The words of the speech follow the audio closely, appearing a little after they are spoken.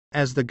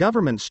As the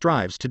government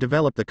strives to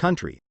develop the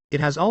country, it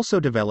has also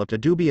developed a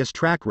dubious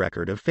track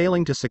record of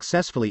failing to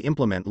successfully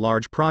implement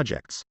large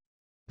projects.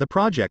 The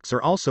projects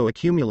are also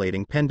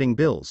accumulating pending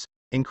bills,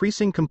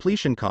 increasing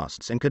completion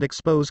costs, and could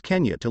expose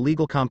Kenya to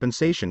legal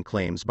compensation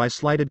claims by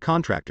slighted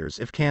contractors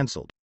if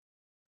cancelled.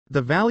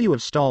 The value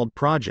of stalled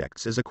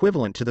projects is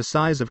equivalent to the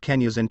size of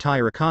Kenya's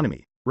entire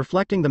economy,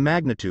 reflecting the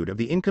magnitude of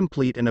the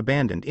incomplete and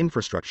abandoned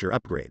infrastructure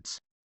upgrades.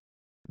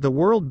 The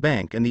World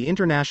Bank and the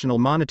International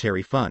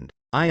Monetary Fund,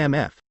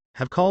 IMF,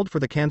 have called for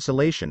the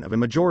cancellation of a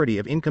majority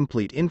of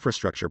incomplete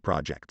infrastructure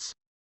projects.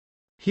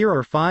 Here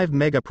are 5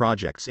 mega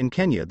projects in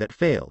Kenya that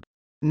failed.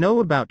 Know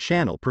About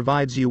channel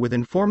provides you with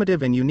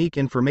informative and unique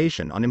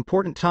information on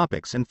important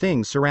topics and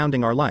things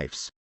surrounding our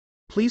lives.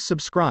 Please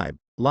subscribe,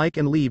 like,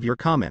 and leave your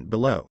comment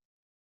below.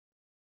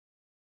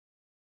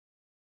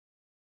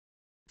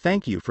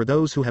 Thank you for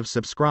those who have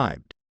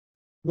subscribed.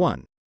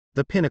 1.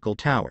 The Pinnacle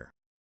Tower.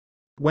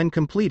 When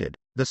completed,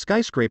 the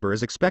skyscraper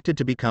is expected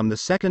to become the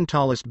second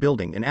tallest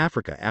building in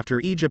Africa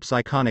after Egypt's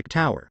iconic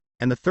tower,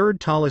 and the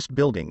third tallest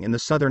building in the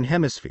Southern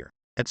Hemisphere,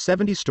 at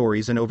 70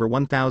 stories and over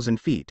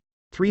 1,000 feet,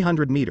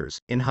 300 meters,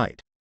 in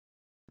height.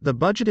 The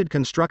budgeted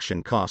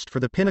construction cost for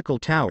the Pinnacle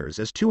Towers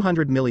is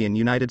 $200 million.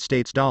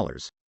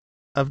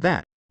 Of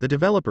that, the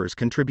developers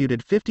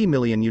contributed $50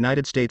 million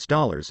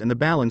and the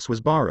balance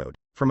was borrowed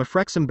from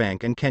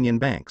Afreximbank and Kenyan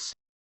banks.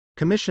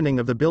 Commissioning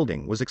of the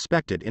building was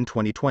expected in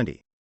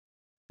 2020.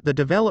 The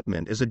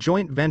development is a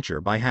joint venture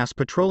by Hass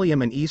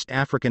Petroleum and East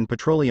African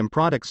Petroleum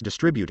Products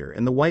Distributor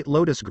and the White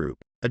Lotus Group,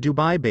 a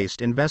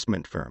Dubai-based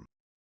investment firm.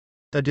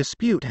 A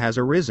dispute has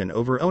arisen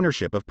over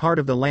ownership of part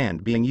of the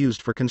land being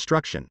used for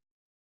construction.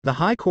 The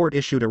High Court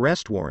issued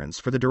arrest warrants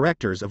for the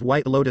directors of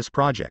White Lotus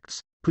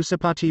Projects,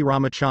 Pusapati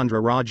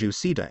Ramachandra Raju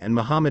Sita and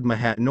Muhammad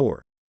Mahat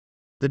Noor.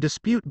 The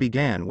dispute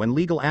began when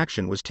legal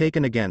action was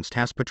taken against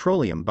Hass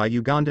Petroleum by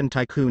Ugandan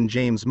tycoon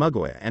James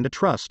Mugoya and a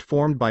trust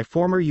formed by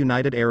former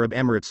United Arab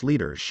Emirates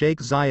leader Sheikh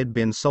Zayed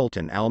bin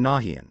Sultan Al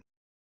Nahyan.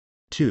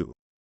 2.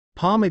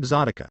 Palm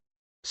Exotica.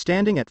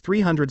 Standing at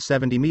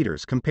 370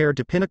 meters compared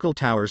to Pinnacle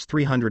Towers'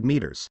 300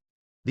 meters,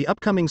 the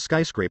upcoming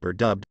skyscraper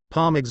dubbed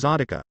Palm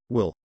Exotica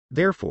will,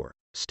 therefore,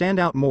 stand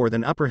out more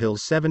than Upper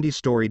Hill's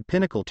 70-storied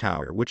Pinnacle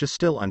Tower, which is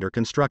still under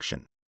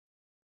construction.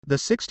 The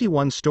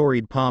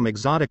 61-storied Palm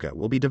Exotica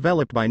will be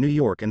developed by New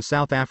York and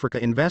South Africa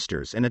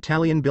investors and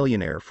Italian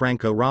billionaire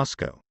Franco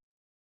Rosco.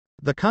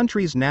 The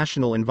country's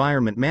National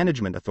Environment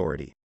Management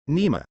Authority,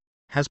 NEMA,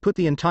 has put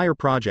the entire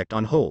project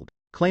on hold,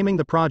 claiming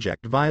the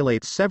project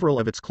violates several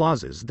of its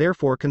clauses,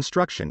 therefore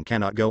construction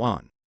cannot go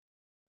on.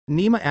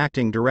 NEMA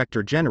Acting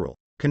Director General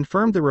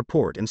confirmed the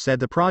report and said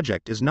the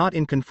project is not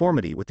in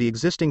conformity with the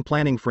existing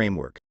planning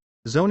framework,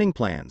 zoning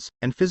plans,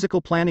 and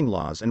physical planning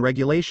laws and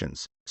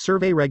regulations,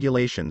 survey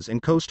regulations,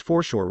 and coast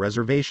foreshore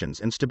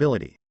reservations and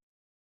stability.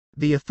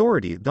 The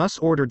authority thus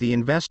ordered the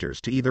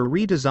investors to either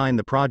redesign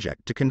the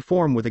project to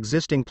conform with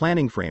existing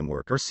planning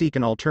framework or seek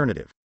an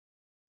alternative.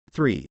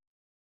 3.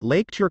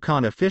 Lake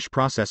Turkana Fish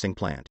Processing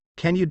Plant,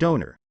 Kenya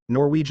donor,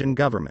 Norwegian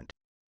government.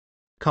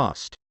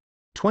 Cost: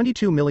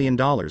 $22 million.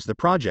 The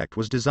project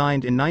was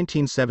designed in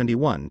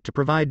 1971 to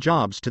provide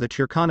jobs to the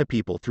Turkana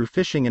people through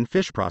fishing and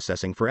fish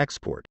processing for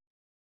export.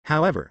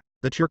 However,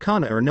 the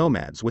Turkana are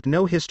nomads with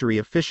no history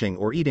of fishing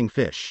or eating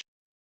fish.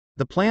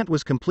 The plant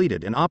was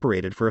completed and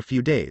operated for a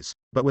few days,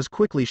 but was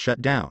quickly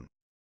shut down.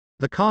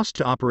 The cost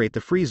to operate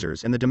the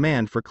freezers and the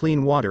demand for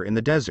clean water in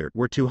the desert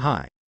were too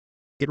high.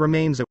 It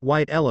remains a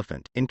white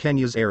elephant in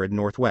Kenya's arid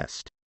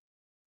northwest.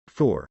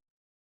 4.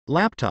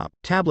 Laptop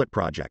Tablet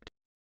Project.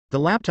 The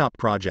laptop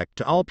project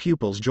to all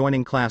pupils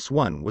joining Class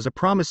 1 was a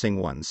promising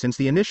one since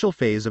the initial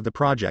phase of the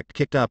project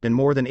kicked up and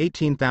more than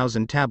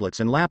 18,000 tablets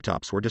and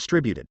laptops were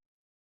distributed.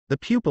 The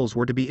pupils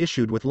were to be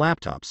issued with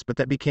laptops, but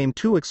that became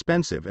too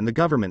expensive and the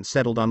government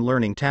settled on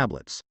learning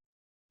tablets.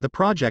 The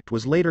project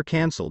was later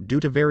cancelled due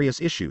to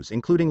various issues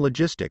including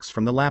logistics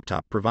from the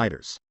laptop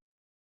providers.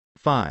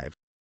 5.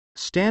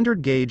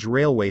 Standard Gauge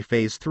Railway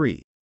Phase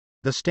 3.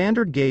 The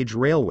Standard Gauge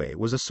Railway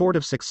was a sort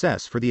of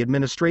success for the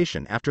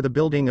administration after the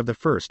building of the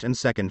first and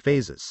second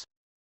phases.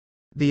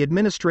 The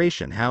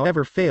administration,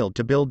 however, failed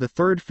to build the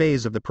third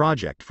phase of the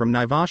project from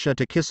Naivasha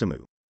to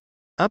Kisumu.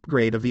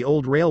 Upgrade of the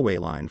old railway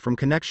line from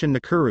connection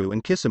Nakuru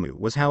and Kisumu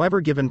was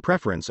however given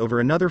preference over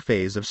another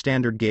phase of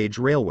standard gauge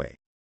railway.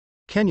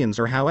 Kenyans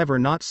are however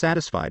not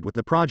satisfied with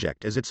the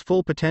project as its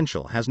full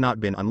potential has not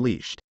been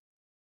unleashed.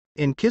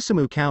 In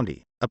Kisumu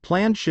County, a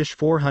planned Shish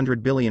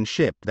 400 billion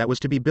ship that was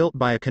to be built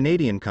by a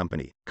Canadian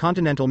company,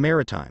 Continental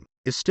Maritime,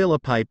 is still a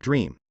pipe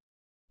dream.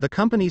 The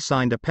company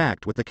signed a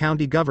pact with the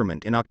county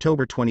government in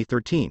October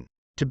 2013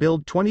 to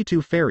build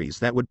 22 ferries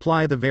that would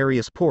ply the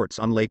various ports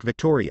on Lake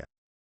Victoria.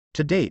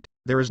 To date,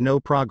 there is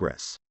no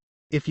progress.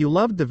 If you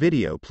loved the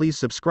video, please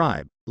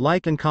subscribe,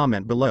 like, and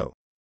comment below.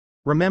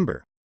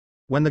 Remember,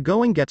 when the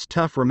going gets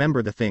tough,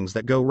 remember the things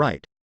that go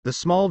right, the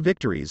small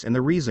victories and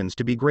the reasons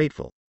to be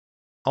grateful.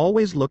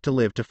 Always look to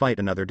live to fight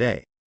another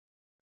day.